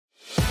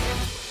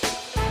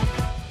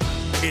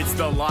It's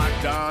the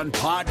Locked On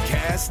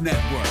Podcast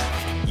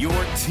Network, your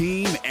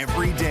team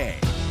every day.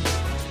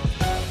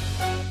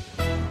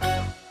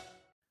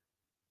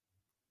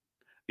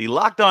 The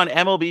Locked On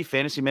MLB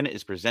Fantasy Minute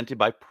is presented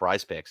by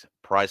Prize Picks.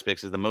 Prize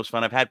Picks is the most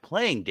fun I've had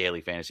playing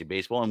daily fantasy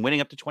baseball and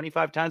winning up to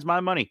 25 times my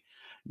money.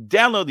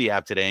 Download the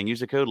app today and use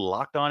the code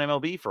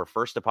LOCKEDONMLB for a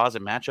first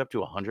deposit match up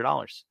to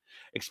 $100.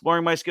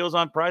 Exploring my skills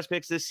on Prize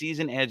Picks this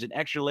season adds an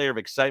extra layer of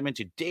excitement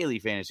to daily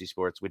fantasy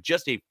sports. With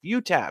just a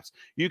few taps,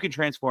 you can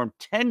transform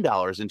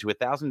 $10 into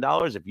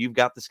 $1,000 if you've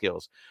got the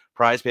skills.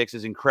 Prize Picks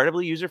is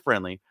incredibly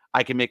user-friendly.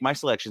 I can make my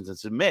selections and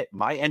submit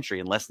my entry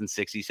in less than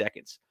 60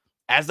 seconds.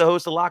 As the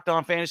host of Locked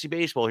On Fantasy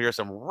Baseball, here are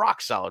some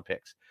rock-solid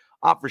picks.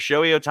 Opt for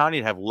Shohei Ohtani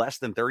to have less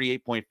than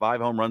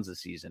 38.5 home runs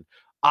this season.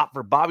 Opt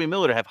for Bobby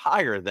Miller to have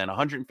higher than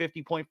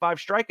 150.5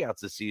 strikeouts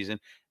this season.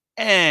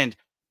 And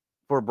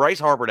for Bryce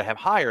Harper to have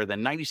higher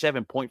than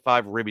 97.5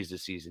 ribbies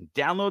this season.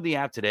 Download the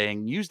app today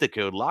and use the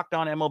code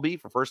LOCKEDONMLB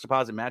for first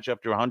deposit match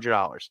up to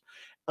 $100.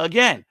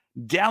 Again,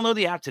 download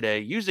the app today.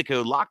 Use the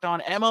code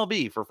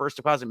LOCKEDONMLB for first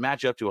deposit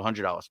match up to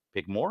 $100.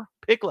 Pick more,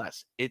 pick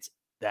less. It's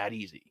that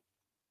easy.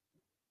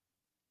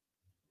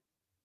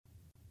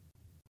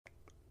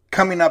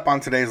 Coming up on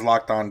today's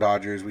Locked On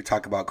Dodgers, we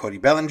talk about Cody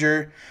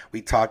Bellinger,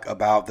 we talk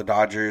about the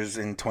Dodgers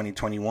in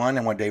 2021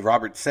 and what Dave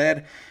Roberts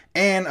said,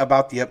 and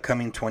about the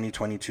upcoming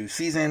 2022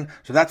 season.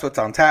 So that's what's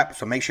on tap,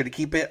 so make sure to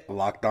keep it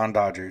Locked On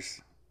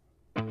Dodgers.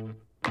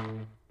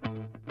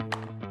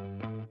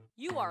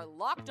 You are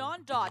Locked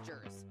On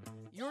Dodgers,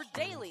 your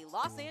daily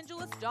Los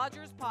Angeles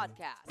Dodgers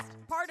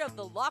podcast. Part of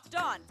the Locked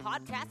On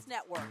Podcast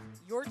Network,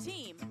 your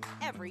team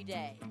every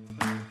day.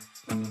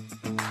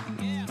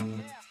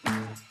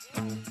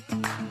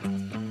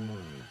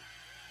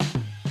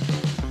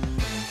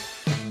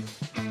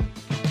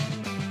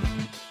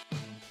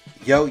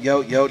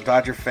 Yo,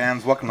 Dodger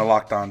fans. Welcome to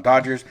Locked On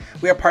Dodgers.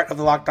 We are part of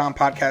the Locked On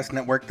Podcast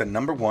Network, the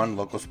 #1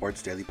 local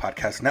sports daily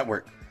podcast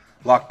network.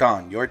 Locked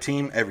On, your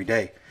team every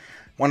day.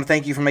 Want to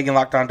thank you for making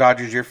Locked On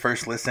Dodgers your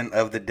first listen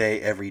of the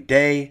day every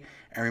day.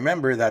 And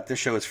remember that this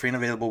show is free and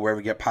available wherever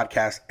you get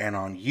podcasts and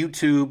on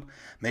YouTube.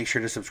 Make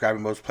sure to subscribe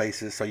in most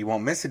places so you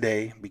won't miss a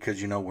day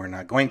because you know we're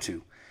not going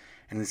to.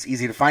 And it's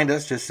easy to find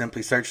us. Just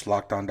simply search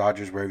Locked On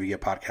Dodgers wherever you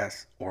get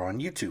podcasts or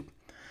on YouTube.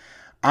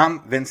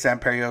 I'm Vince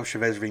Samperio,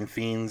 Chavez Ring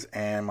Fiends,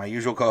 and my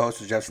usual co-host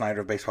is Jeff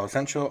Snyder of Baseball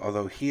Central,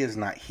 although he is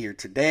not here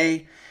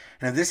today.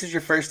 And if this is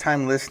your first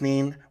time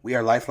listening, we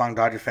are lifelong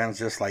Dodger fans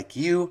just like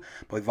you,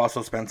 but we've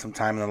also spent some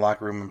time in the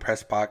locker room and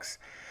press box.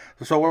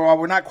 So while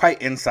we're not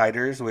quite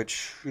insiders,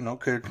 which,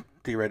 could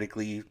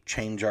theoretically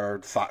change our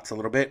thoughts a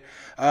little bit,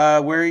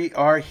 we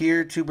are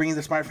here to bring you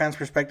the smart fans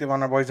perspective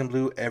on our boys in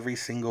blue every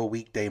single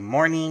weekday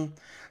morning.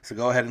 So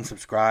go ahead and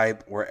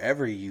subscribe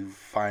wherever you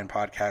find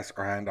podcasts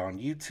or on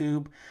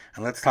YouTube,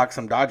 and let's talk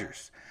some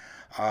Dodgers.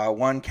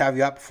 One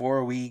caveat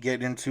before we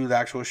get into the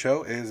actual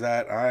show is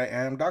that I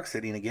am dog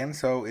sitting again,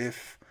 so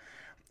if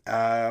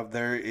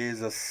there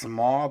is a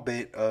small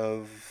bit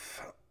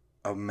of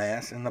a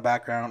mess in the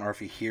background, or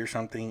if you hear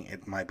something,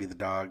 it might be the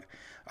dog.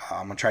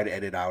 I'm going to try to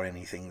edit out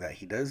anything that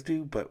he does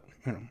do, but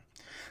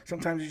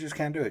sometimes you just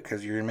can't do it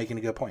because you're making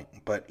a good point.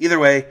 But either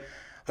way,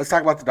 let's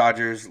talk about the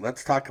Dodgers.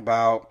 Let's talk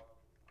about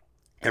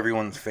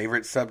everyone's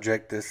favorite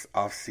subject this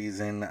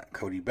offseason,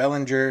 Cody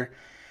Bellinger,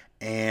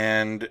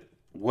 and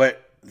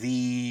what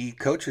the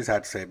coaches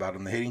had to say about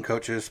him. The hitting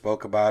coaches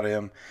spoke about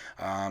him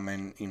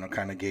and,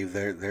 kind of gave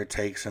their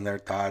takes and their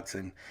thoughts.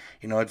 And,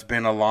 it's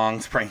been a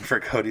long spring for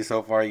Cody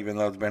so far, even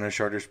though it's been a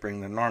shorter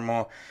spring than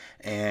normal.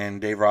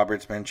 And Dave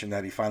Roberts mentioned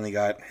that he finally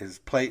got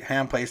his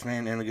hand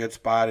placement in a good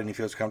spot and he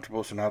feels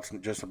comfortable. So now it's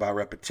just about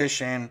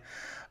repetition.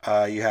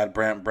 You had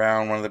Brent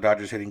Brown, one of the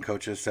Dodgers hitting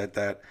coaches, said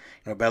that,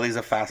 Belly's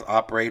a fast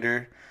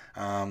operator.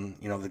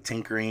 The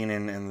tinkering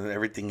and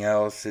everything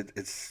else,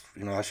 it's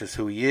that's just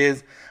who he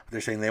is. But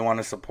they're saying they want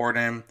to support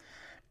him,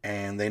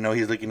 and they know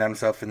he's looking at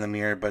himself in the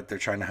mirror, but they're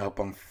trying to help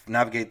him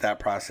navigate that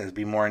process,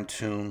 be more in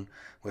tune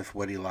with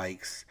what he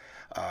likes.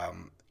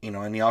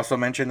 And he also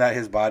mentioned that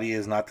his body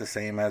is not the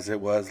same as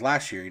it was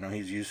last year.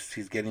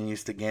 He's getting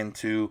used again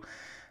to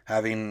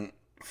having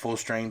full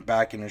strength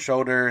back in his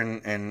shoulder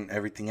and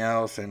everything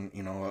else, and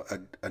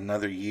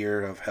another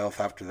year of health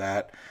after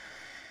that.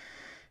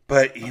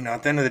 But,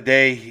 at the end of the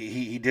day,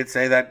 he did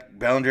say that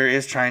Bellinger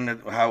is trying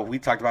to, how we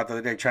talked about the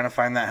other day, trying to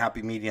find that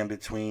happy medium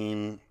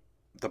between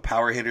the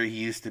power hitter he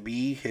used to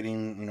be,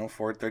 hitting,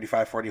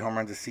 35, 40 home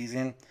runs a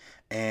season,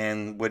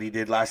 and what he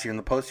did last year in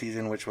the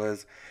postseason, which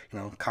was,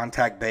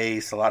 contact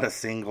base, a lot of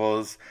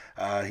singles.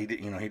 He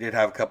did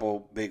have a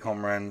couple big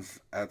home runs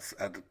at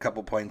a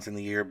couple points in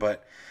the year,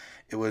 but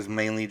it was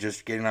mainly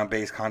just getting on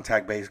base,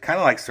 contact base, kind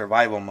of like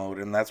survival mode,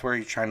 and that's where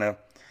he's trying to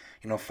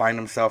find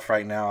himself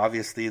right now.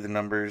 Obviously, the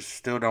numbers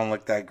still don't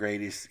look that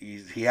great.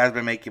 He has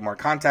been making more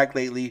contact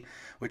lately,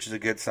 which is a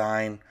good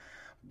sign.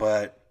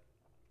 But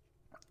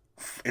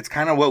it's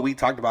kind of what we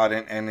talked about,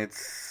 and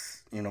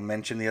it's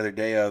mentioned the other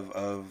day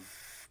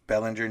of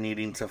Bellinger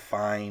needing to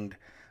find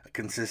a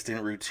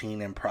consistent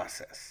routine and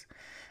process.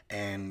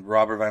 And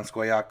Robert Van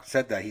Scoyoc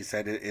said that. He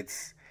said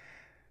it's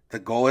the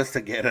goal is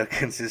to get a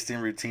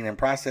consistent routine and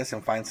process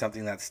and find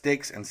something that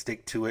sticks and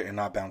stick to it and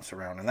not bounce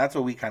around. And that's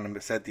what we kind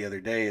of said the other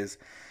day is,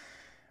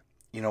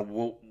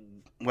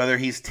 whether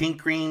he's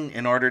tinkering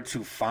in order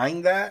to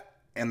find that,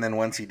 and then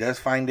once he does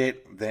find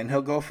it, then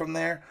he'll go from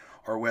there,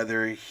 or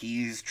whether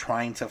he's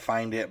trying to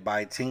find it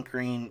by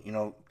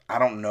tinkering. I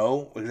don't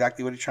know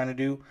exactly what he's trying to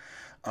do.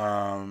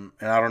 And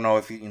I don't know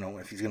if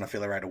if he's going to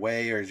feel it right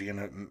away, or is he going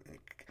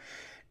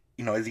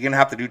to, is he going to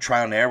have to do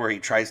trial and error where he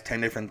tries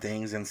 10 different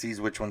things and sees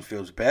which one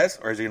feels best?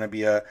 Or is it going to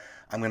be I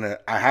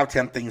have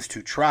 10 things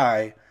to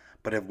try,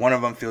 but if one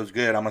of them feels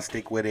good, I'm going to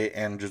stick with it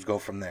and just go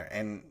from there.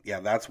 And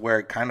yeah, that's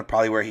where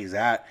probably where he's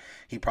at.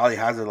 He probably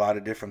has a lot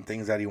of different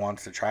things that he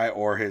wants to try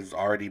or has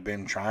already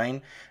been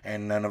trying,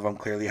 and none of them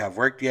clearly have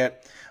worked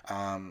yet.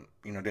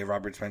 Dave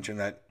Roberts mentioned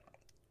that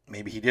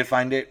maybe he did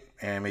find it,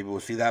 and maybe we'll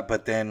see that,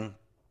 but then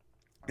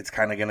it's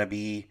kind of going to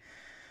be,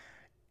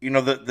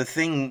 the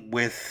thing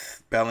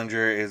with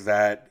Bellinger is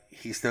that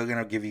he's still going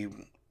to give you,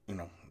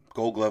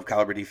 Gold Glove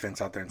caliber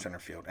defense out there in center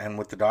field. And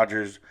with the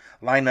Dodgers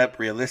lineup,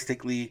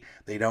 realistically,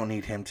 they don't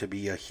need him to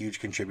be a huge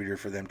contributor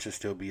for them to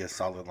still be a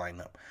solid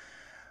lineup.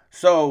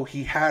 So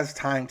he has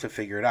time to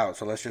figure it out.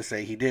 So let's just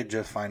say he did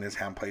just find his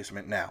hand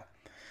placement now.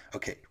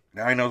 Okay,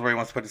 now he knows where he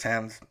wants to put his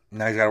hands.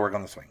 Now he's got to work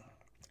on the swing.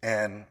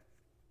 And,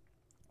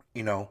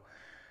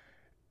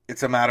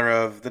 it's a matter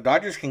of the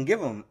Dodgers can give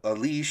him a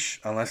leash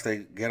unless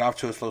they get off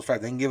to a slow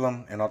start. They can give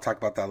him, and I'll talk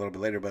about that a little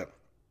bit later, but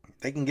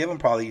they can give him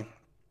probably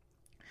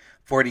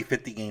 40,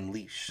 50 game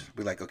leash.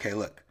 Be like, okay,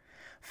 look,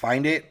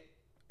 find it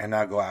and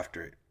now go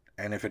after it.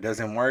 And if it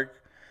doesn't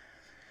work,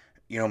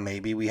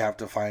 maybe we have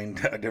to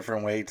find a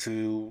different way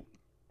to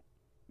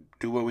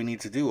do what we need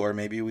to do, or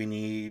maybe we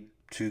need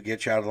to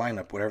get you out of the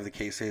lineup, whatever the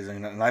case is.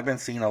 And I've been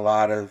seeing a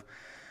lot of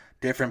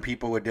different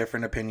people with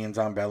different opinions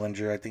on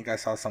Bellinger. I think I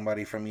saw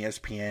somebody from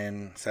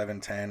ESPN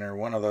 710 or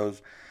one of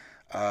those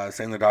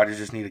saying the Dodgers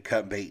just need to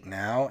cut bait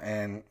now.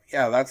 And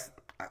yeah,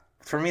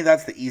 for me,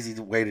 that's the easy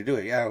way to do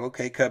it. Yeah,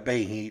 okay, cut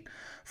bait, heat,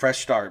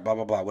 fresh start, blah,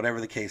 blah, blah, whatever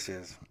the case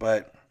is.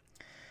 But,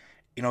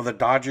 the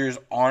Dodgers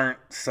aren't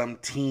some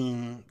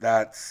team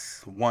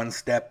that's one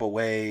step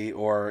away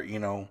or,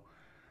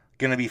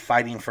 going to be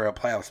fighting for a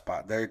playoff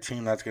spot. They're a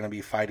team that's going to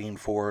be fighting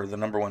for the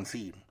number one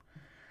seed.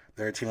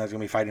 They're a team that's going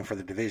to be fighting for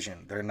the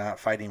division. They're not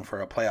fighting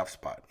for a playoff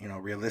spot,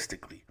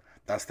 realistically.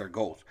 That's their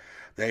goals.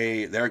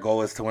 Their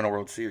goal is to win a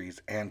World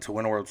Series. And to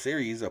win a World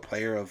Series, a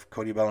player of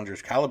Cody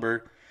Bellinger's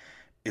caliber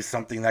is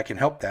something that can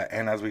help that.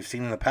 And as we've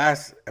seen in the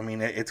past,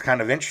 it's kind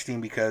of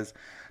interesting because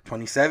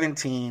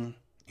 2017,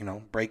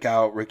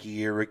 breakout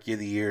rookie of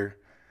the year,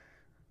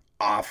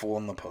 awful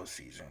in the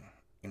postseason.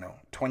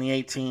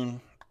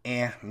 2018,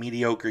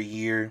 mediocre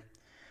year,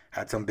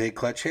 had some big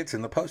clutch hits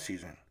in the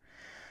postseason.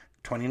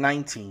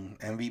 2019,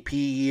 MVP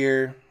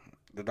year,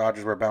 the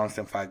Dodgers were balanced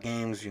in 5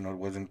 games. It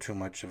wasn't too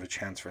much of a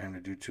chance for him to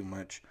do too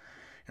much.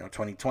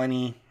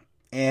 2020,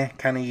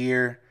 kind of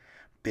year,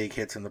 big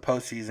hits in the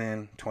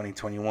postseason.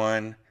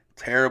 2021,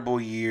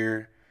 terrible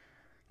year,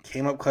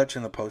 came up clutch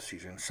in the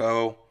postseason.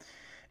 So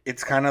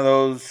it's kind of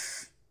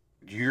those,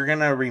 you're going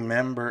to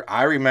remember,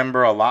 I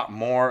remember a lot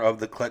more of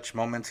the clutch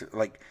moments,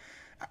 like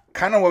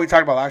kind of what we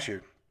talked about last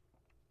year.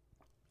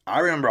 I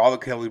remember all the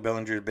Cody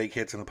Bellinger's big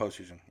hits in the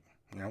postseason.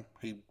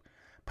 He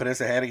put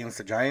us ahead against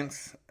the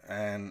Giants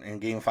and in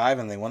Game 5,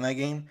 and they won that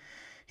game.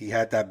 He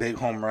had that big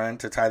home run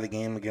to tie the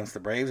game against the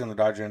Braves, and the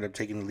Dodgers ended up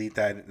taking the lead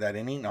that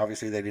inning.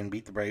 Obviously, they didn't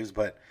beat the Braves,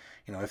 but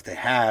if they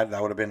had,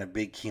 that would have been a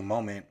big key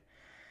moment.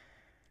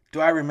 Do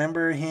I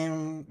remember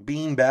him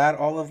being bad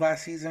all of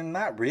last season?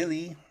 Not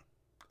really.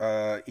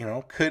 Would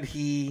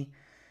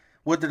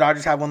the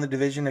Dodgers have won the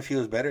division if he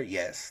was better?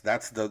 Yes.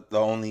 That's the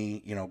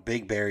only,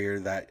 big barrier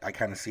that I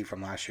kind of see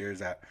from last year is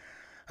that,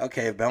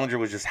 okay, if Bellinger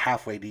was just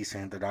halfway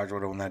decent, the Dodgers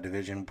would have won that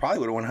division. Probably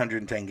would have won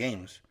 110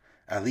 games,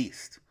 at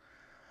least.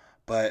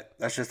 But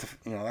that's just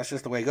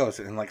the way it goes.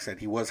 And like I said,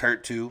 he was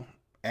hurt too,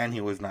 and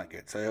he was not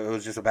good. So it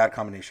was just a bad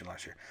combination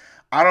last year.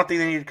 I don't think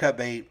they need to cut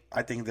bait.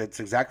 I think that's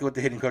exactly what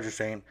the hitting coach is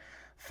saying.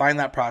 Find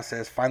that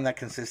process, find that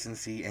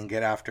consistency, and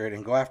get after it,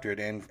 and go after it,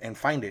 and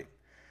find it.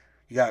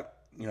 You got,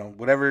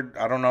 whatever,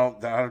 I don't know.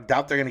 I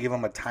doubt they're going to give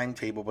him a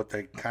timetable, but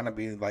they kind of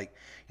be like,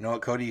 you know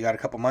what, Cody, you got a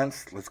couple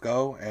months, let's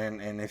go.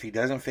 And if he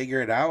doesn't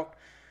figure it out,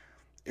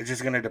 it's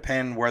just going to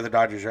depend where the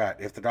Dodgers are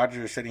at. If the Dodgers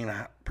are sitting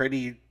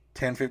pretty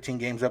 10, 15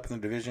 games up in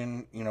the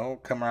division,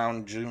 come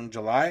around June,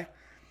 July,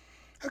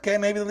 okay,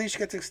 maybe the leash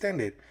gets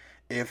extended.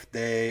 If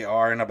they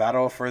are in a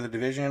battle for the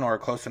division or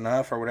close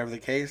enough or whatever the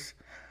case,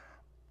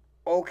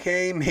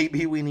 okay,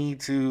 maybe we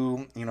need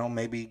to,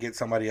 maybe get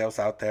somebody else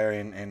out there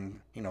and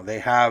they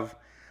have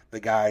the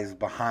guys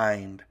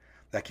behind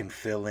that can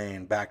fill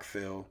in,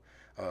 backfill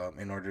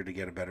in order to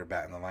get a better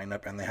bat in the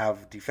lineup. And they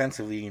have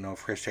defensively,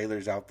 if Chris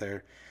Taylor's out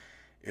there,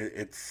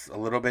 it's a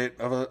little bit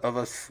of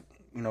a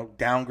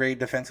downgrade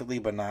defensively,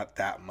 but not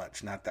that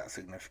much, not that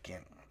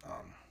significant.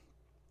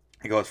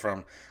 It goes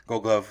from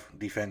Gold Glove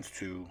defense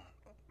to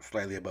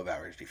slightly above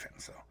average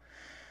defense. So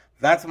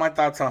that's my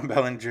thoughts on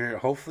Bellinger.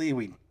 Hopefully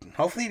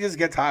he just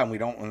gets hot, and we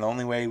don't. And the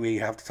only way we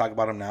have to talk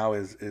about him now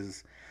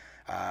is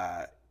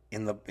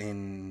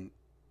in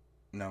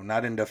No,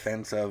 not in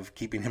defense of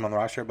keeping him on the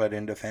roster, but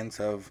in defense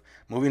of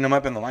moving him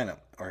up in the lineup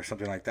or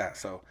something like that.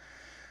 So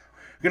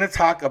we're going to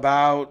talk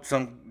about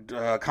some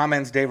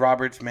comments Dave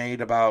Roberts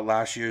made about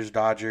last year's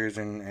Dodgers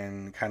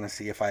and kind of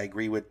see if I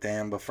agree with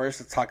them. But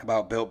first, let's talk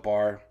about Built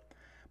Bar.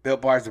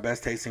 Built Bar is the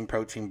best tasting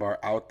protein bar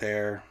out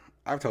there.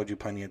 I've told you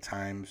plenty of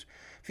times.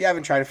 If you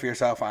haven't tried it for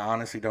yourself, I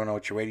honestly don't know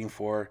what you're waiting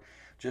for.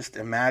 Just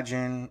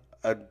imagine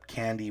a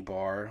candy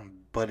bar,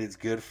 but it's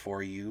good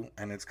for you,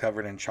 and it's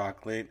covered in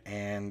chocolate,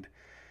 and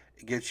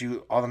it gets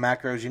you all the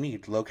macros you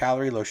need. Low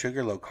calorie, low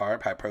sugar, low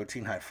carb, high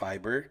protein, high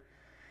fiber.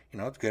 You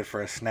know, it's good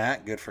for a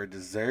snack, good for a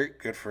dessert,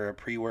 good for a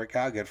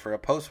pre-workout, good for a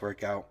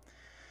post-workout.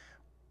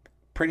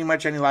 Pretty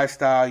much any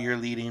lifestyle you're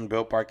leading,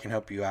 Built Bar can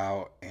help you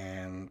out,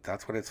 and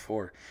that's what it's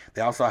for.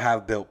 They also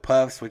have Built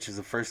Puffs, which is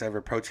the first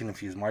ever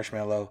protein-infused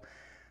marshmallow.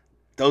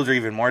 Those are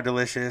even more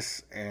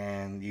delicious,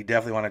 and you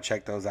definitely want to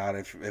check those out.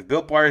 If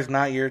Built Bar is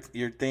not your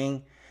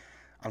thing,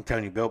 I'm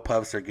telling you, Built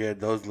Puffs are good.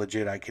 Those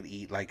legit I could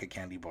eat like a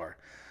candy bar.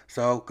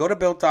 So go to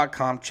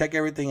Built.com, check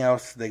everything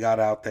else they got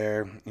out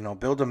there. You know,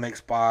 build a mix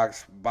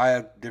box, buy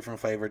a different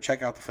flavor,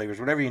 check out the flavors,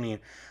 whatever you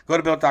need. Go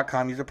to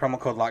Built.com, use the promo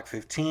code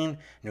LOCK15, and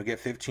you'll get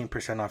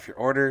 15% off your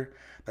order.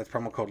 That's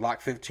promo code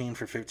LOCK15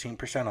 for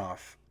 15%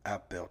 off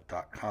at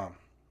Built.com.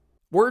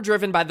 We're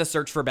driven by the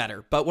search for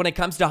better, but when it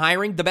comes to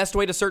hiring, the best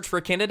way to search for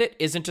a candidate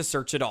isn't to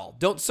search at all.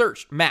 Don't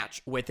search,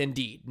 match with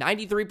Indeed.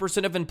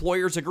 93% of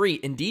employers agree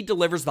Indeed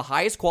delivers the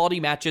highest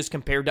quality matches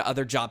compared to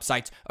other job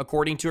sites,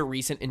 according to a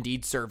recent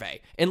Indeed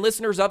survey. And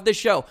listeners of this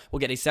show will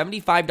get a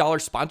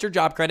 $75 sponsored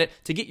job credit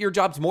to get your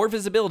jobs more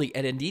visibility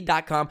at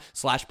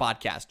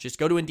Indeed.com/podcast. Just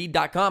go to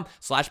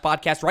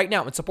Indeed.com/podcast right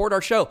now and support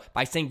our show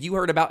by saying you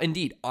heard about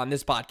Indeed on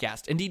this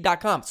podcast.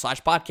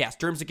 Indeed.com/podcast.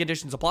 Terms and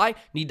conditions apply.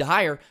 Need to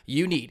hire?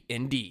 You need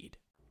Indeed.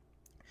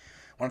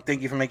 I want to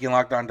thank you for making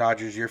Locked On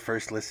Dodgers your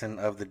first listen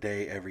of the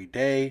day every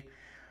day.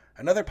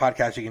 Another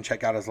podcast you can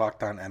check out is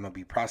Locked On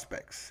MLB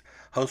Prospects.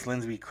 Host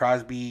Lindsey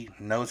Crosby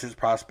knows his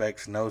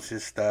prospects, knows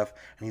his stuff,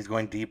 and he's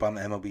going deep on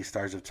the MLB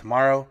stars of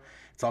tomorrow.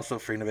 It's also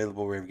free and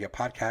available wherever you get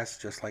podcasts,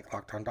 just like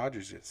Locked On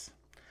Dodgers is.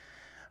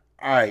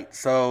 All right,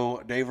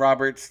 so Dave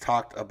Roberts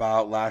talked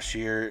about last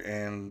year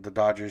and the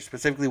Dodgers,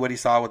 specifically what he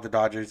saw with the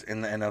Dodgers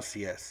in the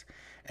NLCS.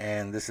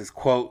 And this is,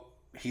 quote,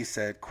 he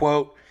said,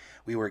 quote,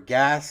 "We were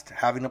gassed,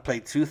 having to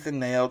play tooth and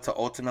nail to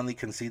ultimately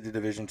concede the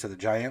division to the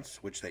Giants,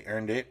 which they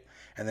earned it,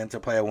 and then to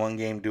play a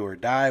one-game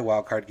do-or-die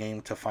wildcard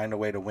game to find a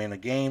way to win a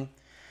game,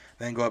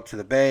 then go up to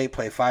the Bay,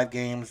 play 5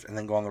 games, and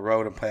then go on the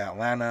road and play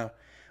Atlanta.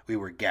 We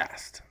were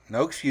gassed.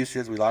 No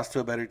excuses. We lost to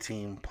a better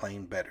team,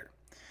 playing better."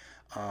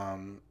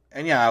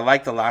 And yeah, I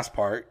like the last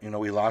part. You know,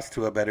 we lost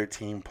to a better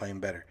team, playing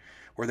better.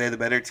 Were they the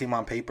better team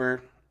on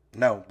paper?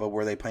 No. But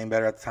were they playing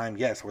better at the time?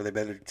 Yes. Were they a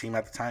better team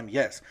at the time?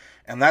 Yes.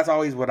 And that's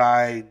always what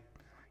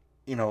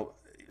you know,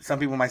 some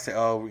people might say,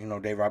 oh, you know,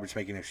 Dave Roberts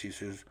making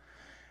excuses.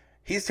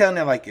 He's telling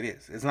it like it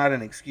is. It's not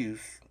an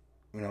excuse.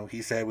 You know,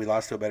 he said we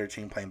lost to a better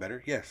team playing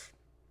better. Yes.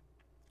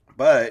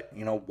 But,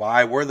 you know,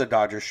 why were the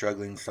Dodgers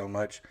struggling so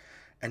much?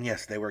 And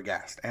yes, they were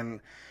gassed. And,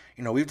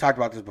 you know, we've talked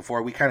about this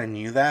before. We kind of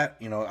knew that.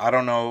 You know, I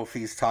don't know if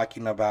he's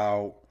talking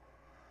about,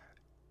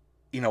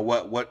 you know,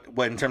 what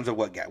in terms of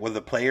what were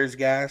the players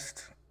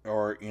gassed,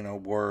 or, you know,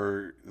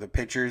 were the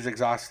pitchers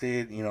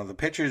exhausted? You know, the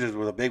pitchers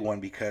was a big one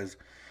because,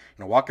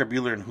 you know, Walker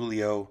Buehler and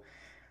Julio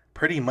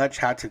pretty much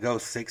had to go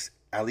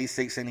at least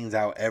six innings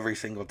out every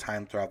single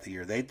time throughout the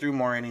year. They threw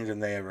more innings than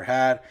they ever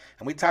had,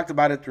 and we talked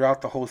about it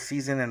throughout the whole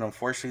season, and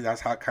unfortunately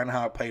that's how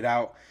it played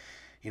out.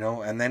 You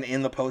know, and then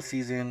in the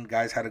postseason,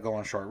 guys had to go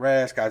on short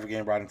rest. Guys were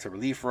getting brought into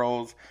relief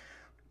roles.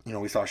 You know,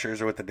 we saw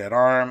Scherzer with the dead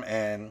arm,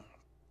 and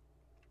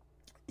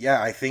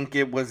yeah, I think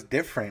it was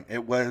different.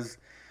 It was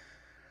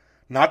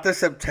not the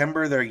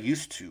September they're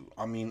used to.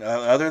 I mean,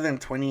 other than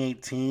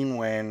 2018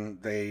 when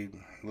they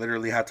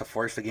literally had to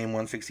force the game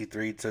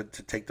 163 to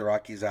take the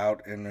Rockies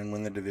out and then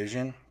win the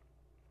division,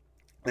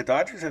 the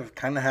Dodgers have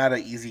kind of had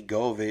an easy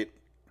go of it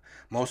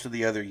most of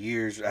the other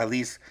years. At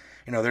least,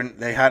 you know,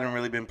 they hadn't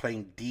really been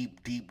playing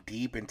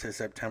deep into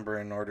September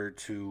in order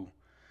to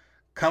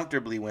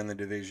comfortably win the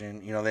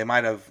division. You know, they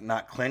might have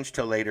not clinched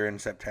till later in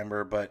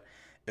September, but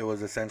it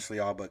was essentially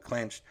all but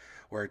clinched.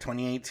 Where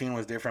 2018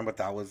 was different, but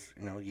that was,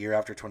 you know, year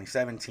after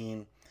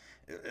 2017.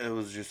 It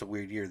was just a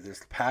weird year.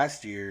 This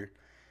past year,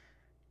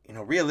 you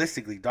know,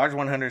 realistically, Dodgers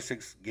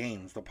 106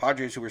 games. The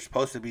Padres, who were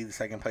supposed to be the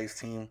second place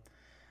team,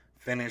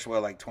 finished,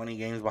 like 20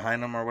 games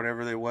behind them or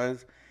whatever it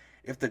was.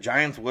 If the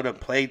Giants would have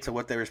played to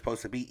what they were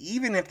supposed to be,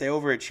 even if they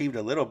overachieved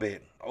a little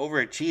bit,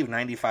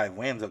 95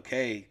 wins,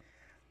 okay,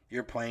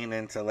 you're playing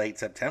into late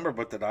September,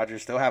 but the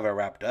Dodgers still have it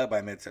wrapped up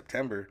by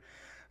mid-September.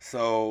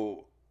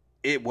 So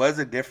it was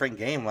a different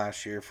game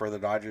last year for the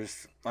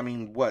Dodgers. I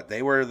mean,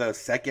 they were the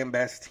second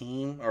best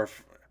team, or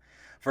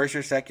first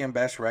or second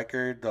best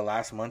record the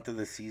last month of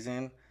the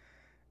season,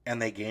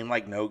 and they gained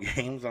like no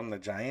games on the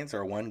Giants,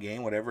 or one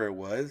game, whatever it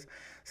was.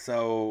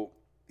 So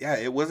yeah,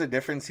 it was a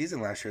different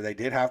season last year. They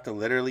did have to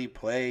literally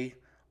play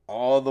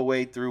all the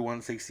way through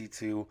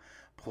 162,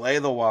 play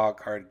the wild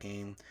card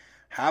game,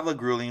 have a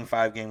grueling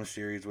 5-game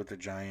series with the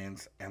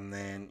Giants, and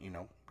then, you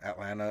know,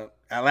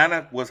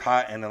 Atlanta was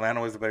hot, and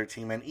Atlanta was the better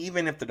team. And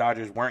even if the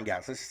Dodgers weren't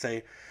gassed, let's just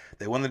say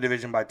they won the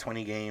division by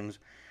 20 games,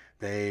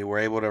 they were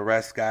able to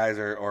rest guys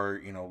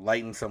or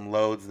lighten some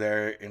loads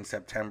there in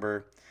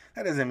September.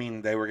 That doesn't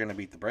mean they were going to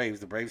beat the Braves.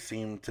 The Braves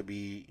seemed to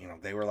be,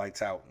 they were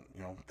lights out.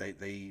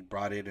 They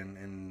brought it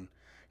and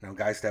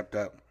guys stepped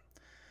up.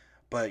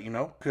 But,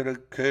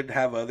 could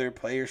have other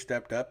players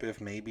stepped up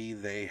if maybe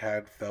they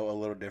had felt a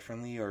little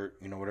differently or,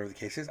 whatever the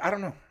case is. I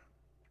don't know.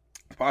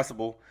 It's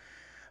possible.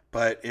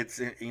 But it's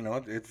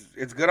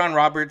good on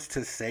Roberts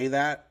to say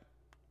that.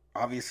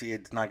 Obviously,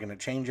 it's not going to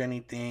change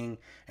anything,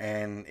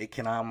 and it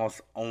can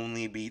almost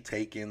only be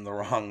taken the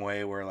wrong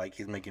way where, like,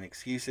 he's making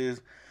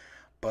excuses.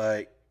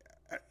 But,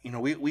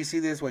 we see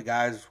this with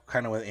guys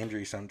kind of with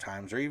injury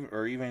sometimes,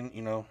 or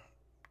even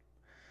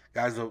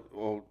guys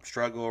will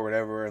struggle or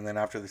whatever, and then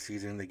after the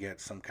season they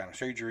get some kind of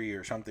surgery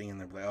or something, and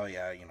they're like, oh,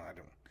 yeah, I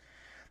don't.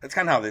 That's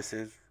kind of how this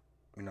is.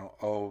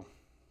 Oh,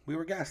 we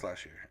were gassed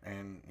last year,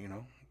 and,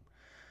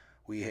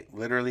 we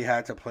literally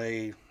had to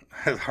play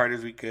as hard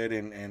as we could,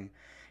 and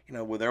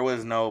there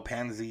was no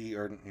pansy,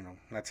 or,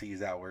 not to use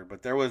that word,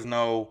 but there was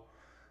no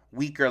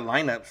weaker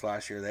lineups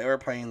last year. They were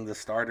playing the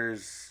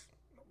starters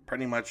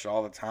pretty much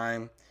all the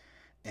time,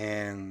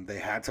 and they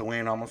had to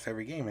win almost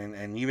every game.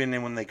 And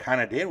even when they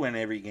kind of did win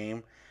every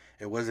game,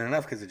 it wasn't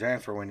enough because the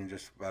Giants were winning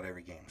just about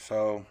every game.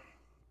 So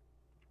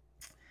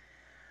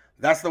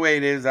that's the way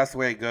it is. That's the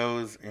way it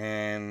goes.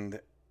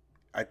 And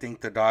I think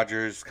the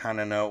Dodgers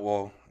kind of know,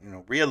 well,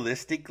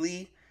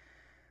 realistically,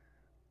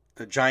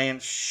 the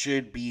Giants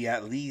should be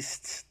at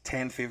least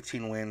 10,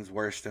 15 wins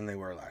worse than they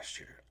were last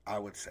year, I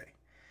would say.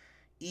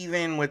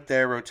 Even with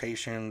their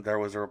rotation, there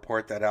was a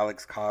report that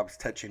Alex Cobb's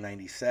touching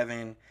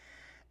 97,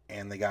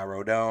 and they got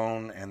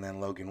Rodon, and then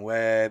Logan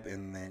Webb,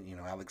 and then,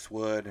 Alex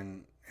Wood,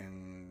 and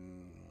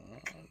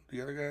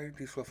the other guy,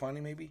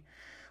 DeSclafani maybe?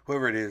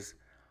 Whoever it is.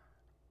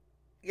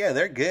 Yeah,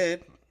 they're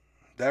good.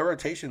 Their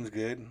rotation's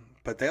good,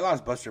 but they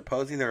lost Buster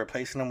Posey. They're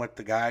replacing him with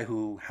the guy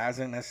who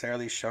hasn't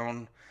necessarily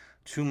shown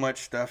too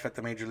much stuff at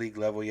the major league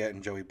level yet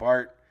in Joey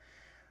Bart.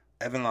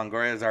 Evan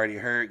Longoria is already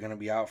hurt, going to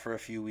be out for a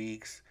few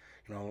weeks.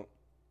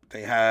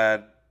 They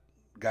had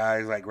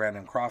guys like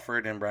Brandon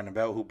Crawford and Brandon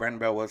Bell, who Brandon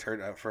Bell was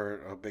hurt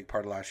for a big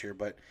part of last year,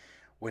 but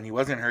when he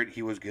wasn't hurt,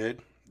 he was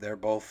good. They're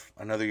both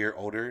another year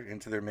older,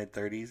 into their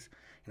mid-30s.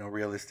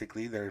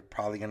 Realistically, they're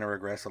probably going to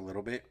regress a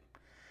little bit.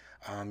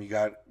 You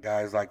got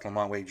guys like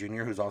Lamont Wade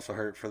Jr., who's also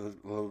hurt for the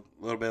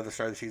little bit of the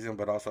start of the season,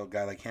 but also a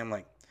guy like him,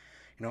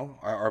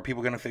 are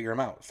people going to figure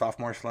him out?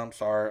 Sophomore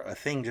slumps are a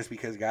thing just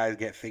because guys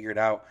get figured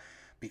out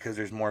because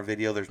there's more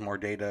video, there's more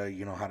data,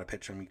 how to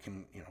pitch them. You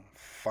can,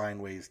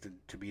 find ways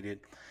to beat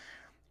it.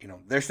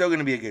 They're still going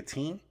to be a good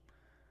team,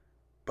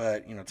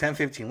 but, 10,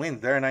 15 wins,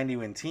 they're a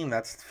 90-win team.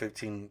 That's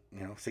 15,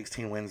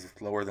 16 wins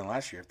lower than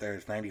last year. If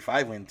there's a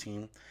 95-win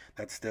team,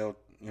 that's still,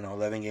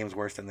 11 games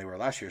worse than they were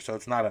last year. So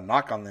it's not a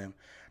knock on them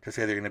to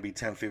say they're going to be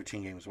 10,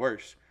 15 games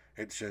worse.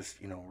 It's just,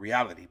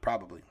 reality,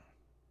 probably.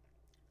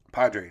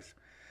 Padres.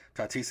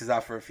 Tatis is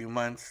out for a few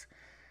months.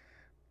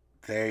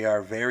 They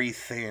are very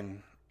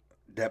thin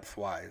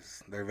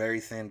depth-wise.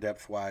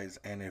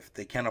 And if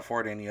they can't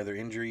afford any other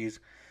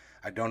injuries,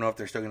 I don't know if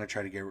they're still going to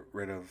try to get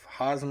rid of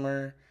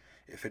Hosmer.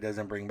 If it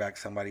doesn't bring back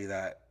somebody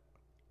that,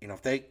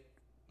 if they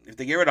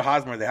get rid of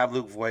Hosmer, they have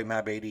Luke Voigt,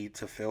 Matt Beatty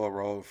to fill a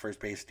role of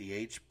first base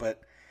DH,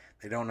 but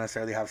they don't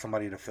necessarily have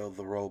somebody to fill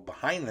the role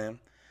behind them,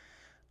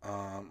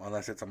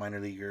 unless it's a minor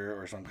leaguer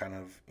or some kind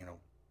of,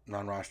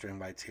 non-roster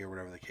invitee or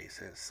whatever the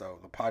case is. So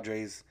the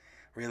Padres,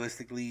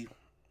 realistically,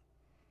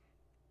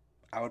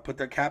 I would put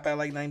their cap at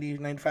like 90,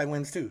 95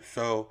 wins too.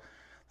 So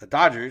the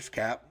Dodgers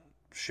cap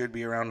should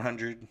be around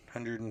 100,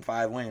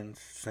 105 wins,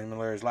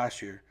 similar as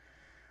last year.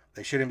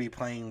 They shouldn't be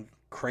playing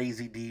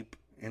crazy deep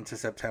into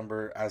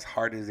September as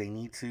hard as they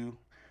need to.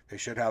 They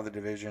should have the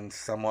division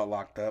somewhat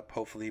locked up,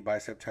 hopefully by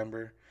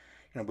September.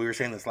 We were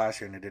saying this last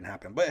year and it didn't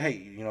happen. But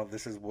hey,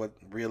 this is what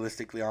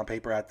realistically on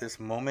paper at this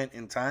moment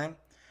in time,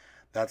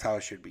 that's how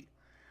it should be.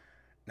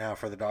 Now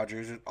for the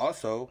Dodgers,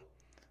 also,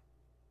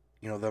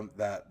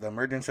 the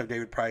emergence of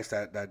David Price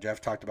that Jeff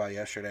talked about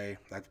yesterday,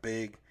 that's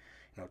big.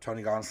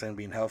 Tony Gonsolin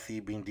being healthy,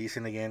 being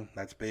decent again,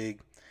 that's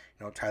big.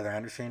 Tyler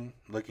Anderson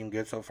looking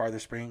good so far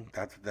this spring,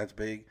 that's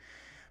big.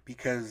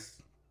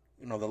 Because,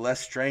 the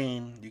less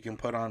strain you can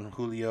put on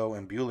Julio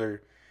and Buehler,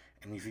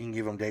 and if you can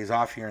give them days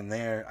off here and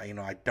there,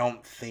 I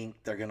don't think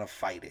they're going to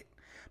fight it.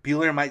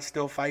 Buehler might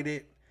still fight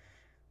it.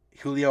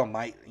 Julio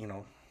might,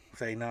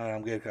 say, no,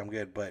 I'm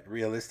good. But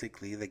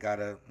realistically, they got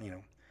to,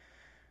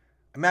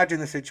 imagine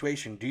the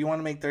situation. Do you want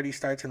to make 30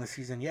 starts in the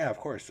season? Yeah, of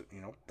course.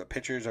 The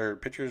pitchers are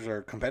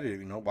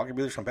competitive. Walker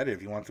Buehler's competitive.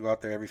 He wants to go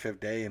out there every fifth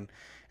day and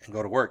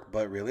go to work.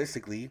 But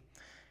realistically,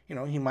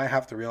 he might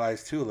have to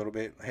realize too a little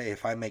bit, hey,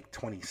 if I make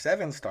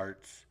 27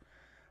 starts,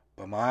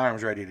 but my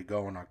arm's ready to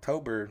go in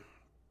October,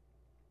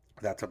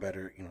 that's a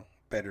better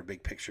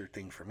big picture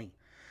thing for me.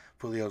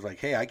 Julio's like,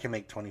 hey, I can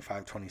make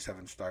 25,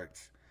 27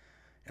 starts,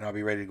 and I'll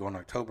be ready to go in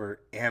October,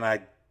 and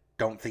I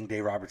don't think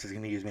Dave Roberts is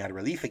going to use me out of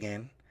relief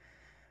again.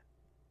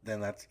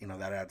 Then that's,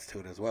 that adds to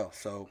it as well.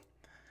 So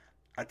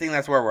I think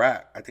that's where we're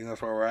at.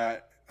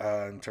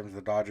 in terms of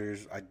the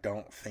Dodgers. I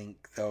don't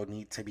think they'll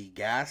need to be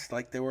gassed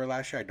like they were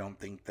last year. I don't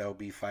think they'll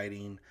be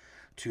fighting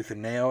tooth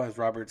and nail, as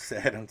Robert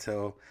said,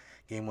 until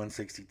game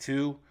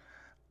 162.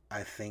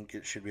 I think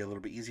it should be a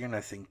little bit easier, and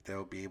I think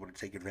they'll be able to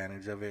take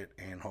advantage of it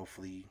and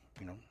hopefully,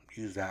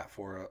 use that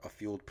for a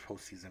fueled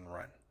postseason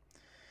run.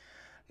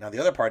 Now, the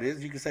other part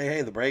is you can say,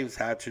 hey, the Braves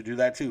had to do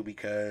that too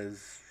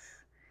because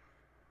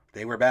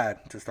they were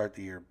bad to start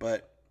the year,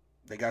 but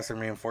they got some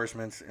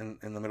reinforcements in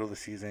the middle of the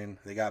season.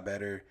 They got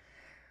better.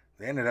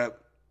 They ended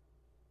up,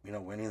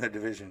 winning the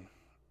division,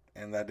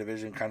 and that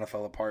division kind of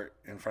fell apart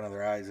in front of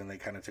their eyes, and they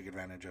kind of took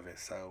advantage of it.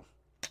 So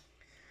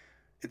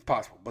it's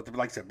possible. But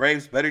like I said,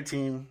 Braves, better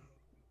team.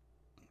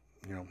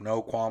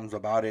 No qualms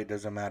about it.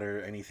 Doesn't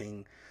matter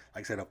anything.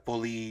 Like I said, a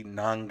fully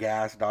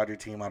non-gas Dodger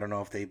team. I don't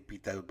know if they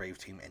beat the Braves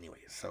team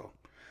anyways. So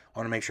I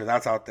want to make sure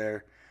that's out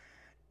there.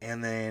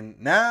 And then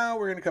now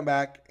we're going to come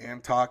back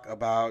and talk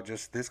about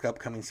just this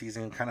upcoming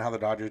season, kind of how the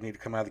Dodgers need to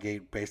come out of the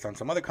gate based on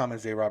some other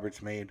comments Dave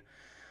Roberts made.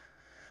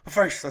 But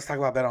first, let's talk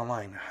about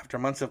BetOnline. After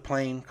months of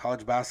playing,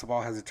 college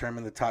basketball has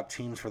determined the top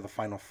teams for the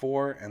Final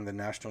Four and the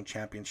national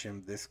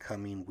championship this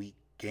coming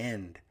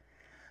weekend.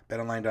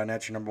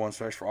 BetOnline.net, your number one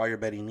source for all your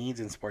betting needs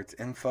and sports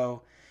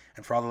info,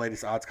 and for all the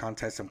latest odds,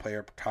 contests, and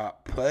player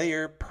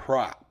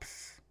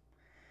props.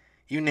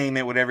 You name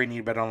it, whatever you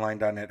need,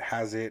 BetOnline.net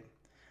has it.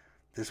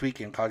 This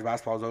weekend, college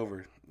basketball is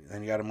over.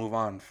 Then you got to move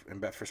on and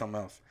bet for something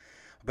else.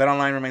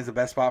 BetOnline remains the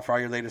best spot for all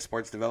your latest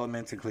sports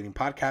developments, including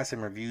podcasts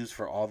and reviews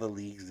for all the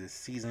leagues this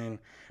season.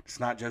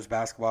 It's not just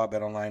basketball.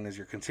 BetOnline is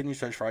your continued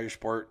search for all your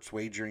sports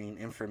wagering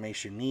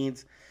information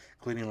needs,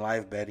 including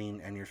live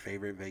betting and your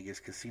favorite Vegas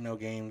casino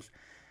games.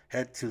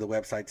 Head to the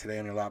website today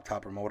on your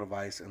laptop or mobile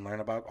device and learn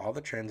about all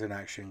the trends in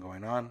action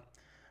going on.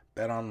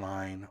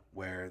 BetOnline,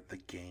 where the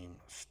game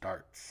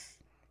starts.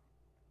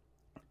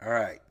 All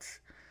right.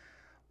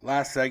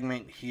 Last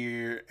segment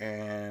here,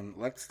 and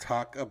let's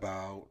talk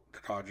about the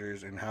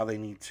Dodgers and how they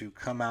need to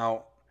come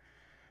out,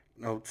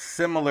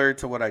 similar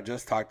to what I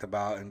just talked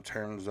about in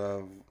terms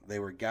of they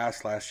were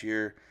gassed last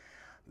year.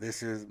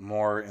 This is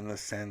more in the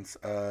sense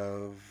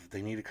of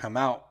they need to come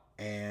out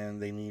and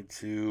they need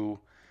to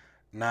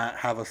not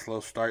have a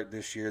slow start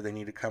this year. They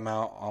need to come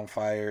out on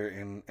fire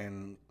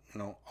and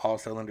all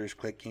cylinders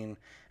clicking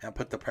and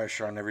put the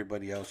pressure on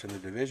everybody else in the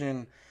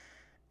division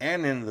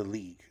and in the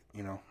league,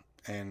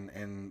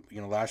 And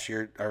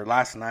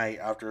last night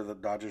after the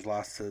Dodgers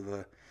lost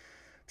to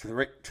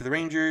the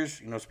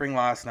Rangers, spring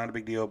loss, not a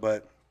big deal,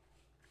 but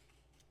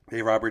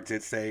Dave Roberts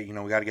did say,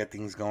 we got to get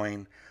things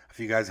going. A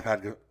few guys have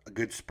had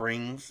good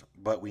springs,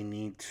 but we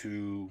need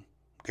to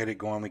get it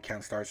going. We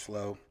can't start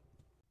slow.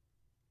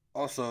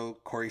 Also,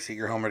 Corey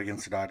Seager homered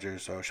against the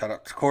Dodgers, so shout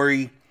out to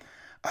Corey.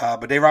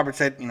 But Dave Roberts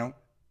said,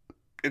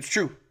 it's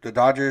true. The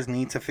Dodgers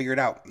need to figure it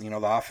out. The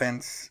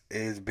offense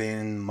has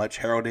been much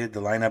heralded.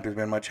 The lineup has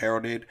been much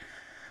heralded.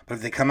 But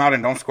if they come out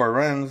and don't score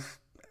runs,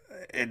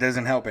 it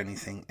doesn't help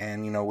anything.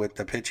 And, with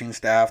the pitching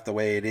staff the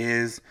way it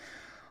is,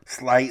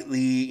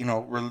 slightly,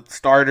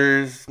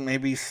 starters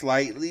maybe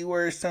slightly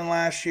worse than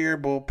last year.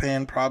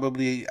 Bullpen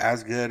probably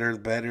as good or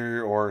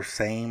better or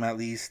same at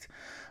least.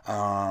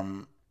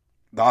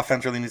 The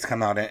offense really needs to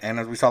come out. And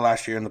as we saw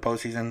last year in the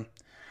postseason,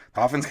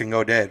 the offense can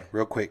go dead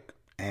real quick.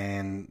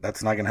 And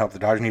that's not going to help. The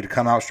Dodgers need to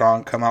come out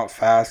strong, come out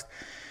fast,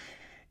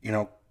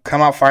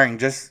 come out firing,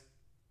 just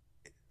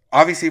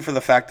obviously for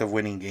the fact of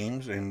winning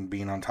games and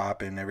being on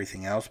top and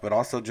everything else, but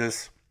also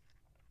just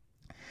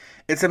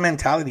it's a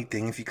mentality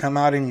thing. If you come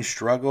out and you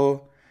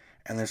struggle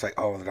and there's like,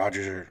 oh, the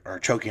Dodgers are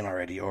choking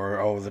already, or,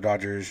 oh, the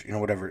Dodgers,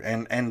 whatever.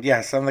 And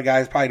yeah, some of the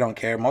guys probably don't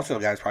care. Most of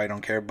the guys probably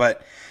don't care,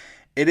 but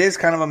it is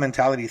kind of a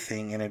mentality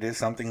thing, and it is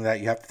something that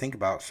you have to think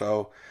about.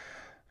 So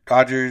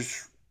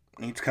Dodgers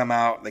need to come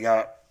out. They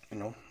got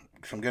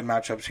some good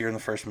matchups here in the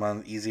first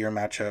month, easier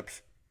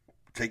matchups.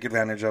 Take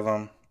advantage of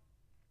them,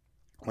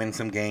 win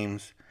some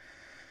games,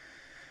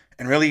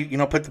 and really,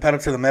 put the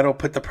pedal to the metal,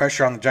 put the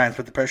pressure on the Giants,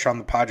 put the pressure on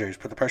the Padres,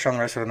 put the pressure on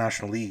the rest of the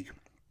National League.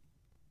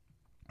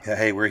 Yeah,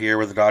 hey, we're here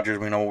with the Dodgers.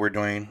 We know what we're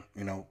doing.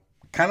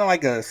 Kind of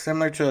like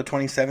similar to a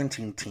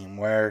 2017 team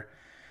where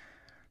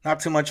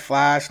not too much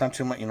flash, not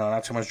too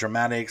much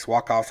dramatics,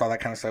 walk-offs, all that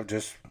kind of stuff.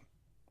 Just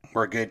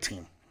we're a good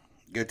team.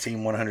 Good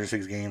team,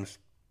 106 games.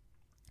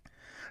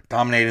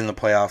 Dominating the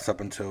playoffs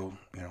up until,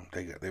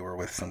 they were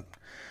with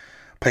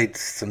played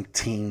some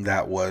team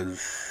that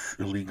was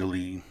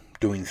illegally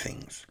doing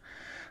things.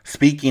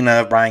 Speaking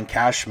of Brian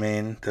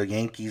Cashman, the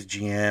Yankees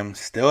GM,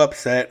 still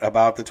upset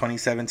about the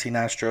 2017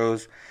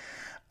 Astros.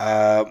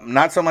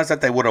 Not so much that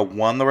they would have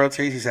won the World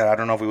Series. He said, I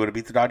don't know if we would have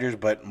beat the Dodgers,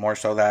 but more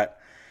so that,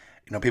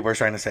 people are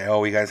starting to say,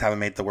 oh, you guys haven't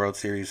made the World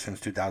Series since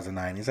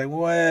 2009. He's like,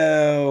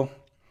 well,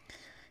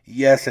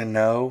 yes and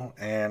no.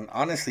 And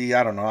honestly,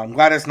 I don't know. I'm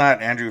glad it's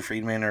not Andrew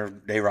Friedman or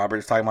Dave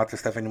Roberts talking about this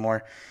stuff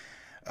anymore.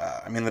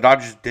 The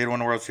Dodgers did win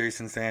the World Series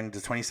since then.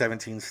 Does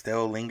 2017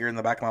 still linger in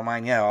the back of my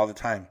mind? Yeah, all the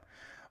time.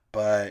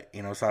 But,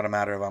 it's not a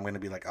matter of I'm going to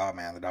be like, oh,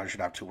 man, the Dodgers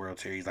should have 2 World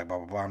Series, like, blah,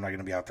 blah, blah. I'm not going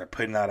to be out there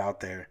putting that out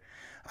there.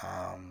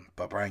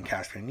 But Brian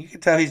Cashman, you can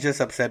tell he's just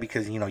upset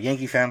because,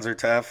 Yankee fans are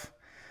tough.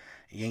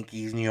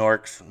 Yankees, New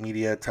York's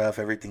media, tough,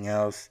 everything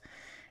else.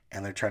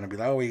 And they're trying to be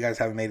like, oh, you guys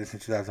haven't made it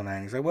since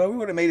 2009. He's like, well, we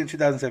would have made it in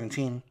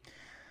 2017.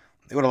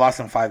 They would have lost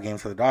in 5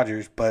 games to the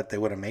Dodgers, but they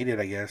would have made it,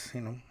 I guess,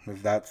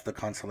 if that's the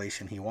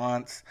consolation he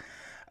wants.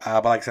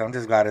 But like I said, I'm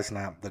just glad it's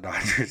not the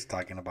Dodgers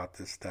talking about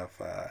this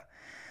stuff.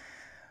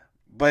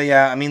 But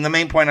yeah, I mean, the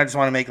main point I just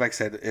want to make, like I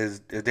said, is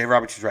Dave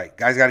Roberts is right.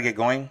 Guys got to get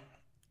going,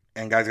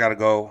 and guys got to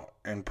go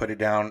and put it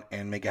down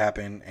and make it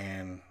happen,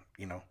 and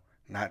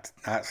not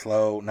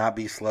slow, not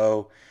be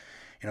slow,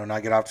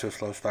 not get off to a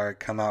slow start.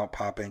 Come out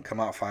popping,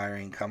 come out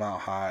firing, come out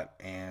hot,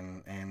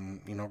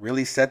 and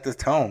really set the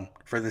tone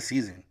for the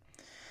season.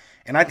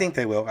 And I think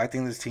they will. I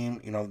think this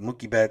team,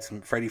 Mookie Betts,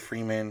 Freddie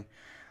Freeman,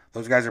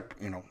 those guys are,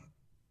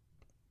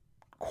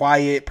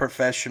 quiet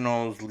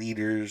professionals,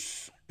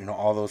 leaders,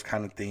 all those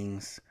kind of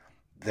things.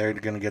 They're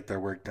going to get their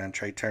work done.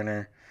 Trey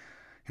Turner,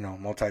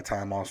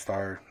 multi-time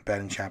All-Star,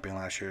 batting champion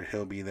last year.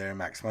 He'll be there.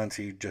 Max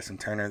Muncy, Justin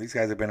Turner. These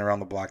guys have been around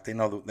the block. They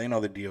know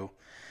the deal.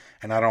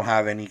 And I don't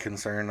have any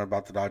concern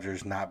about the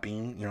Dodgers not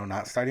being,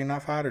 not starting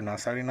off hot or not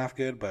starting off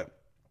good. But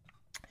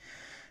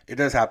it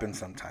does happen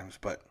sometimes.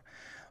 But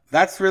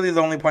that's really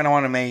the only point I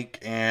want to make.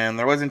 And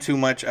there wasn't too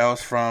much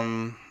else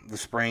from the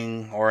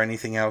spring or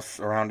anything else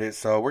around it.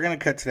 So we're going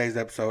to cut today's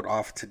episode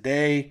off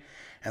today.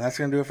 And that's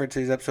going to do it for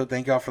today's episode.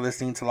 Thank you all for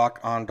listening to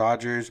Lock On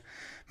Dodgers.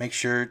 Make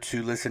sure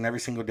to listen every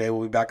single day.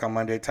 We'll be back on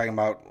Monday talking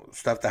about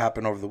stuff that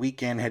happened over the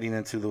weekend, heading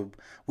into the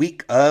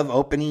week of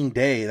opening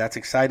day. That's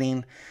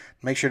exciting.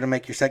 Make sure to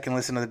make your second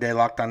listen of the day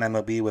Locked On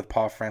MLB with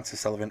Paul Francis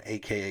Sullivan,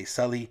 a.k.a.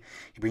 Sully.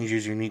 He brings you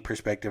his unique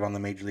perspective on the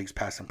major leagues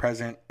past and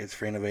present. It's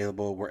free and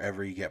available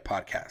wherever you get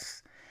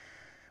podcasts.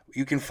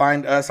 You can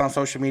find us on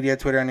social media,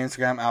 Twitter and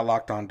Instagram at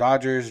Locked On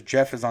Dodgers.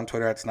 Jeff is on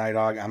Twitter at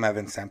Snydog. I'm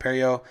Evan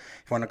Samperio.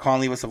 If you want to call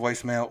and leave us a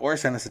voicemail or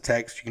send us a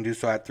text, you can do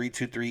so at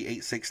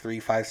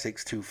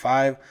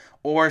 323-863-5625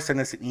 or send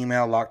us an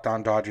email,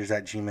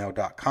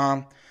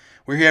 lockedondodgers@gmail.com.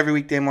 We're here every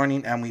weekday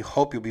morning, and we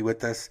hope you'll be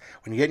with us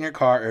when you get in your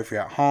car or if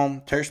you're at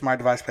home. Tell your smart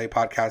device, play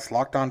podcast,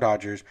 Locked On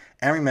Dodgers.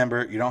 And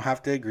remember, you don't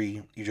have to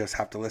agree. You just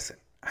have to listen.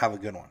 Have a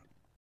good one.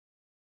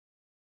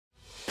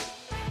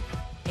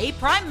 Hey,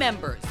 Prime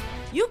members.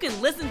 You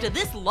can listen to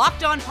this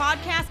Locked On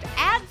podcast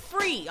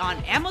ad-free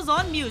on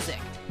Amazon Music.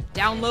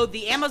 Download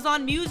the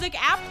Amazon Music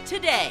app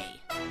today.